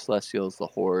served by the Celestials, the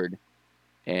Horde,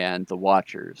 and the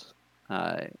Watchers.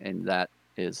 And that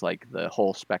is like the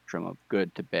whole spectrum of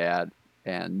good to bad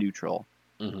and neutral.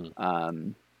 Mm-hmm.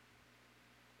 Um,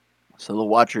 so the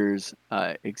Watchers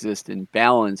exist in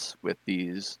balance with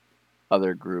these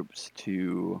other groups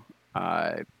to,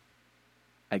 uh,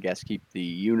 I guess, keep the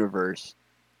universe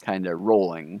kind of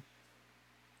rolling.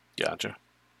 Gotcha.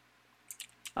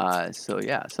 So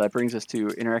that brings us to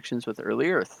interactions with early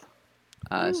Earth.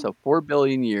 So 4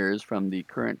 billion years from the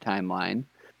current timeline,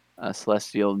 a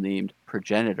celestial named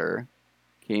Progenitor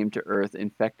came to Earth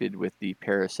infected with the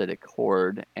parasitic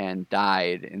horde and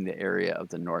died in the area of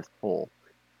the North Pole.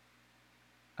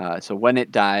 So when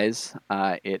it dies,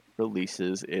 it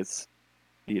releases its,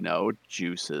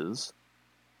 juices,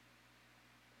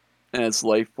 and its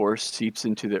life force seeps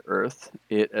into the Earth.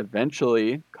 It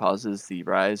eventually causes the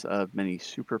rise of many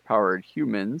superpowered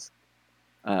humans,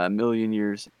 a million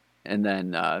years, and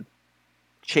then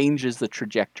changes the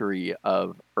trajectory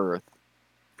of Earth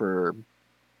for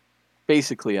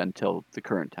basically until the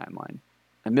current timeline.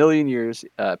 A million years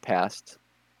passed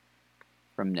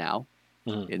from now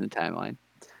Mm-hmm. in the timeline.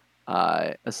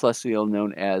 A celestial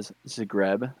known as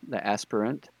Zagreb, the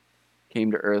aspirant, came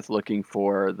to Earth looking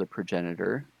for the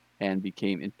progenitor and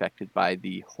became infected by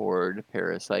the horde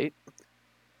parasite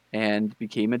and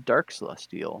became a dark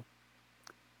celestial.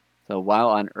 So while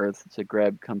on Earth,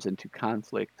 Zagreb comes into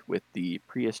conflict with the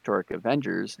prehistoric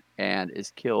Avengers and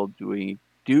is killed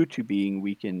due to being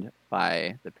weakened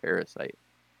by the parasite.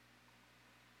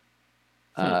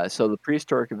 Hmm. So the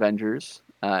prehistoric Avengers,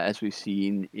 as we've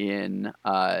seen in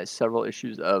several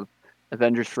issues of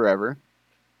Avengers Forever,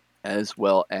 as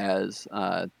well as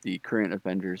the current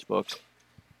Avengers book,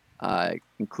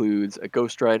 includes a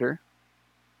Ghost Rider,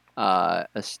 a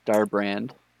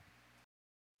Starbrand,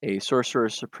 a Sorcerer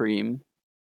Supreme,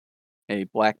 a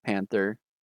Black Panther,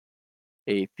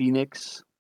 a Phoenix,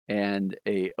 and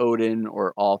a Odin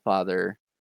or Allfather,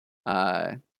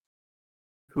 uh,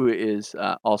 who is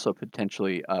also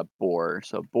potentially a Bor.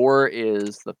 So Bor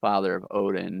is the father of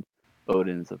Odin.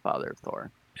 Odin's the father of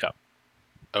Thor. Yeah.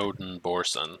 Odin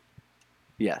Borson.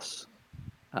 Yes.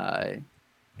 And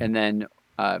then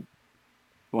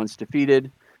once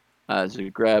defeated,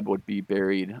 Zagreb would be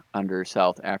buried under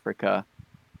South Africa.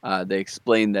 They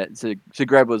explained that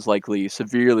Zagreb was likely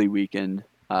severely weakened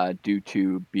due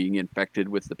to being infected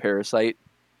with the parasite,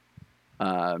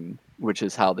 which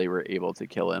is how they were able to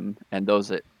kill him. And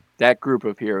that group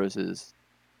of heroes is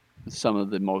some of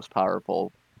the most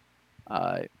powerful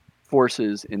uh,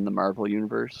 forces in the Marvel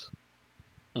universe.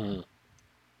 Mm,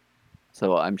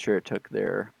 So I'm sure it took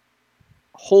their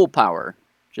whole power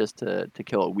just to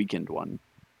kill a weakened one.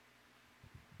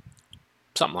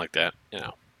 something like that, you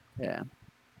know. Yeah,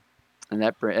 and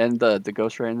the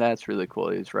Ghost Rider in that's really cool.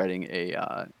 He's riding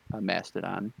a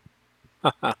mastodon.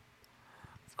 Of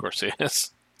course he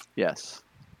is. Yes,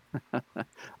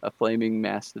 a flaming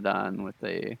mastodon with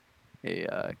a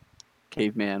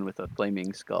caveman with a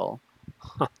flaming skull.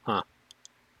 Huh.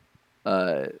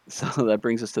 So that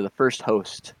brings us to the first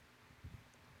host.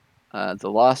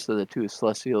 The loss of the two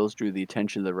Celestials drew the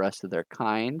attention of the rest of their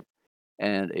kind,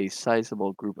 and a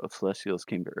sizable group of Celestials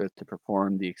came to Earth to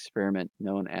perform the experiment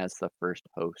known as the First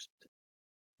Host.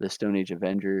 The Stone Age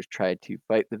Avengers tried to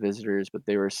fight the visitors, but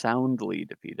they were soundly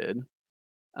defeated.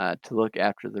 To look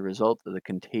after the result of the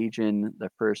contagion, the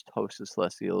first host of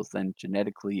Celestials then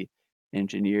genetically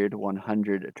engineered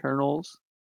 100 Eternals.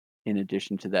 In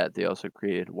addition to that, they also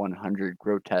created 100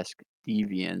 grotesque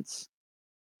deviants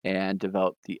and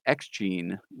developed the X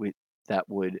gene that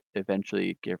would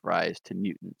eventually give rise to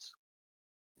mutants.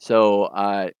 So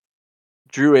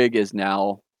Druig is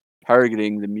now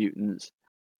targeting the mutants,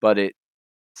 but it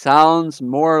sounds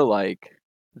more like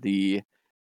the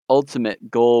ultimate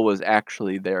goal was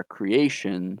actually their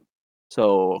creation.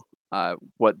 So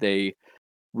what they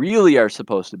really are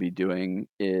supposed to be doing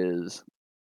is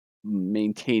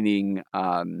maintaining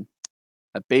a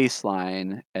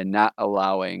baseline and not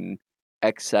allowing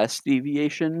excess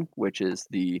deviation, which is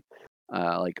the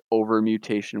like over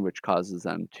mutation, which causes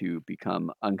them to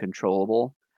become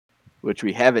uncontrollable, which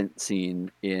we haven't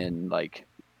seen in like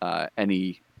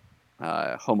any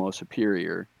Homo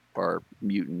superior or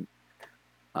mutant,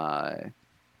 uh,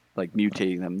 like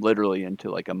mutating them literally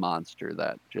into like a monster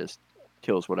that just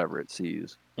kills whatever it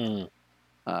sees. Mm.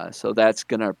 So that's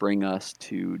gonna bring us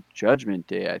to Judgment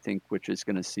Day, I think, which is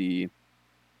gonna see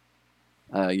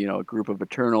a group of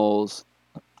Eternals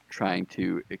trying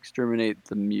to exterminate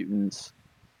the mutants,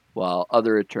 while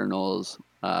other Eternals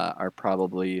are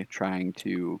probably trying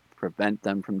to prevent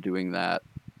them from doing that.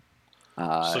 So,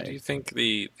 Uh, do you think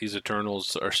these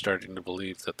Eternals are starting to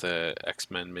believe that the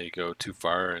X-Men may go too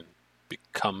far and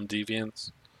become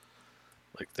deviants?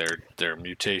 Like their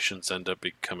mutations end up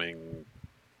becoming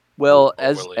well,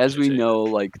 overly as we mutated. know,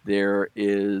 like there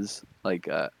is like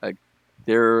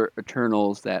there are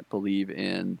Eternals that believe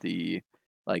in the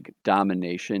like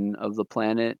domination of the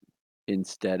planet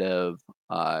instead of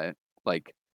uh,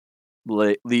 like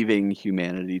leaving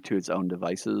humanity to its own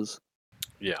devices.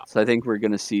 Yeah. So I think we're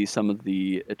going to see some of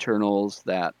the Eternals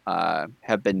that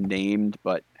have been named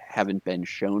but haven't been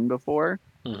shown before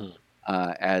Hmm.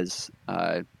 as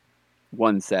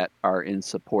ones that are in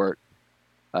support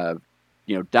of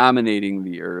dominating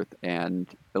the Earth and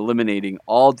eliminating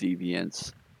all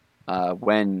deviants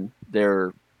when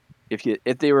they're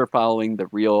if they were following the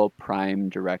real prime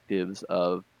directives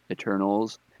of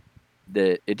Eternals,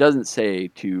 that it doesn't say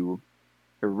to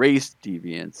erase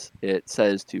deviance. It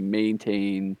says to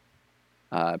maintain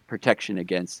protection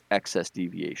against excess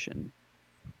deviation.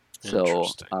 So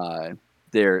Interesting.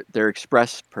 their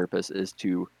express purpose is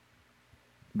to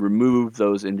remove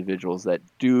those individuals that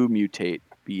do mutate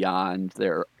beyond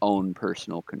their own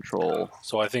personal control.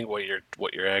 So I think what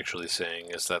you're actually saying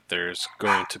is that there's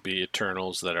going to be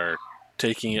Eternals that are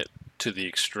taking it to the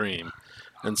extreme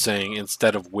and saying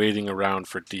instead of waiting around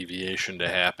for deviation to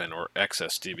happen or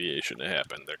excess deviation to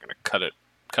happen, they're going to cut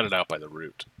it out by the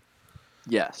root.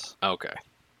 Yes, Okay.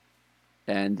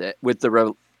 and with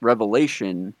the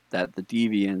revelation that the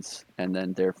deviants and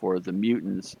then therefore the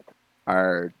mutants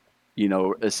are,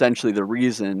 essentially the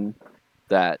reason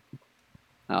that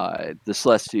the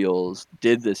Celestials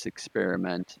did this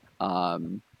experiment.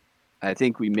 I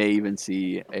think we may even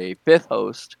see a fifth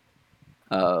host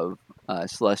of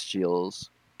Celestials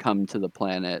come to the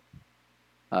planet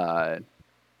uh,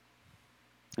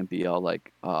 and be all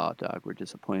like, "Oh, dog, we're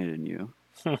disappointed in you."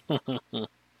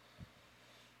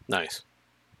 Nice.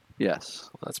 Yes,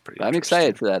 Well, that's pretty but I'm interesting.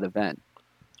 excited for that event.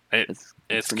 It It's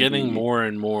it's going to getting be. more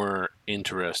and more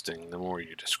interesting the more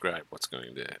you describe what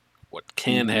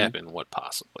can Mhm. happen, what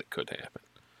possibly could happen.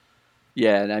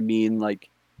 Yeah, and I mean, like,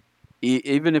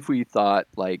 even if we thought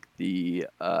like the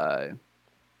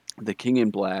King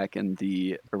in Black and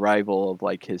the arrival of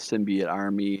like his symbiote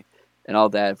army and all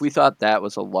that, if we thought that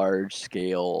was a large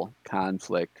scale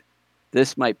conflict,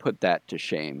 this might put that to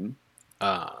shame.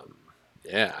 Um,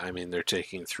 yeah, I mean they're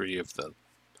taking three of the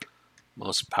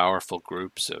most powerful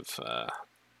groups of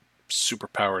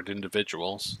superpowered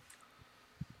individuals.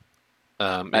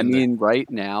 I In the mean, right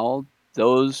now,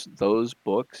 those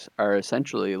books are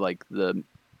essentially like the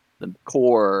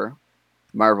core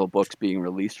Marvel books being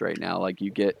released right now. Like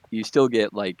you still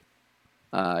get like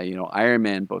Iron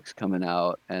Man books coming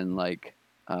out and like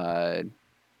uh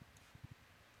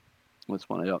what's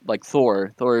one I don't like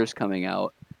Thor is coming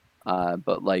out.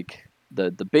 But like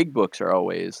the big books are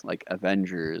always like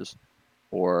Avengers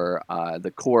or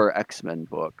the core X-Men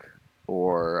book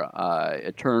or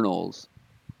Eternals.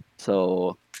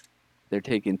 So they're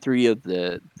taking three of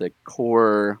the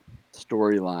core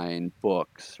storyline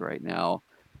books right now,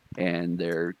 and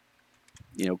they're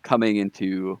coming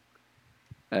into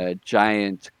a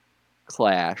giant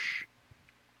clash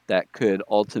that could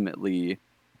ultimately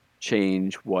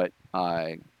change what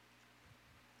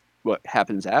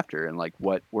happens after and like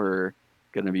what we're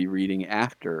going to be reading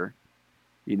after.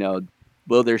 You know,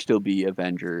 will there still be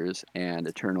Avengers and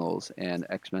Eternals and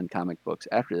X-Men comic books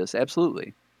after this?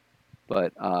 Absolutely.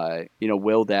 But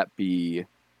will that be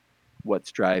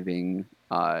what's driving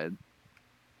the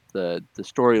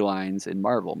storylines in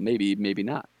Marvel? Maybe, maybe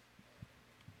not.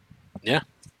 Yeah,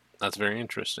 that's very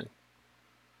interesting.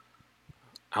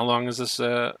 How long is this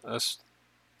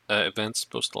event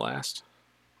supposed to last?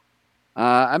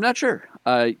 I'm not sure.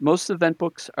 Most event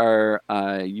books are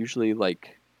usually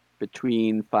like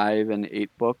between 5 and 8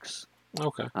 books.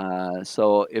 Okay.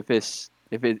 So if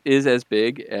it is as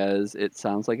big as it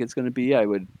sounds like it's going to be, I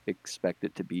would expect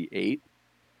it to be 8.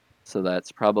 So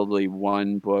that's probably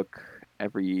one book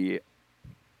every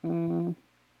mm,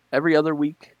 every other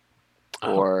week,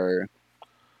 Oh, or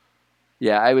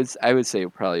yeah, I would say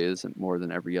it probably isn't more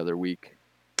than every other week.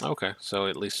 okay. So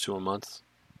at least 2 a month.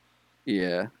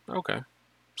 Yeah, Okay.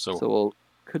 So so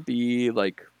could be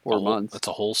like a 4 months. it's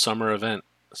a whole summer event.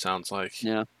 Sounds like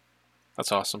Yeah,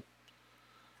 that's awesome.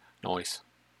 Nice.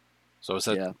 So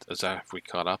yeah. is that if we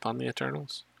caught up on the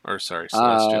Eternals? Or sorry,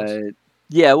 Celestials? Uh,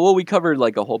 yeah. Well, we covered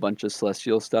like a whole bunch of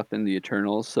Celestial stuff in the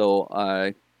Eternals. So,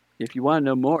 if you want to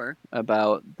know more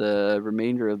about the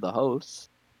remainder of the hosts,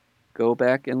 go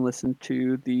back and listen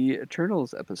to the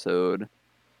Eternals episode.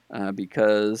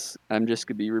 Because I'm just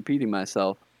gonna be repeating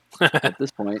myself at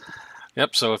this point.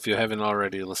 Yep. So if you haven't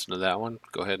already listened to that one,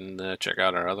 go ahead and check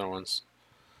out our other ones.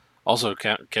 Also,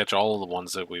 catch all of the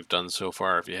ones that we've done so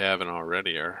far if you haven't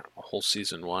already. Our whole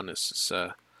season one is just,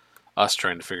 us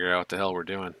trying to figure out what the hell we're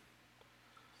doing.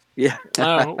 Yeah.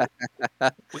 Uh,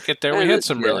 we get there. We And had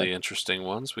some yeah, really interesting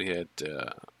ones. We had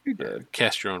we did.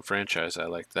 Cast Your Own Franchise. I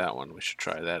like that one. We should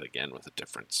try that again with a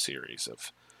different series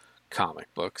of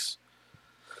comic books.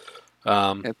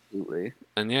 Um, Absolutely.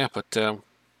 and yeah, but all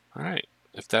right.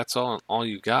 If that's all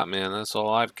you got, man, that's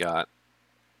all I've got.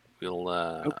 We'll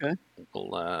Okay.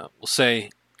 we'll say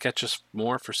catch us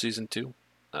more for season 2.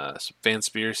 Some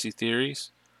Fanspiracy Theories,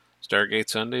 Stargate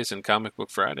Sundays, and Comic Book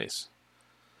Fridays.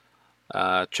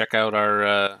 Check out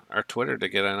our Twitter to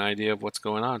get an idea of what's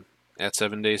going on at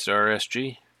 7 Days to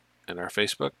RSG, and our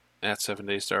Facebook at 7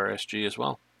 Days to RSG as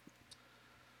well.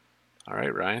 All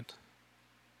right, Ryan.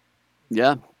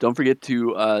 Yeah. Don't forget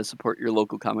to support your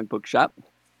local comic book shop.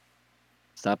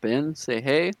 Stop in, say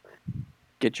hey,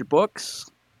 get your books.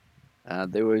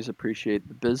 They always appreciate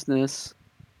the business,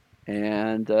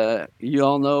 and you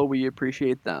all know we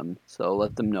appreciate them. So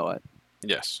let them know it.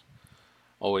 Yes,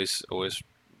 always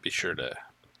be sure to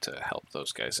help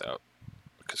those guys out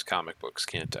because comic books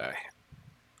can't die.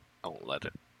 I won't let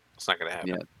it. It's not gonna happen.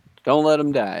 Yeah. Don't let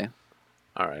them die.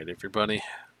 All right, everybody.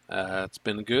 It's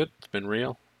been good. It's been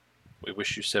real. We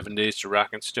wish you 7 days to rock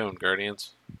and stone,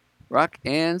 Guardians. Rock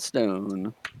and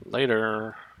stone.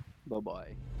 Later. Bye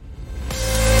bye.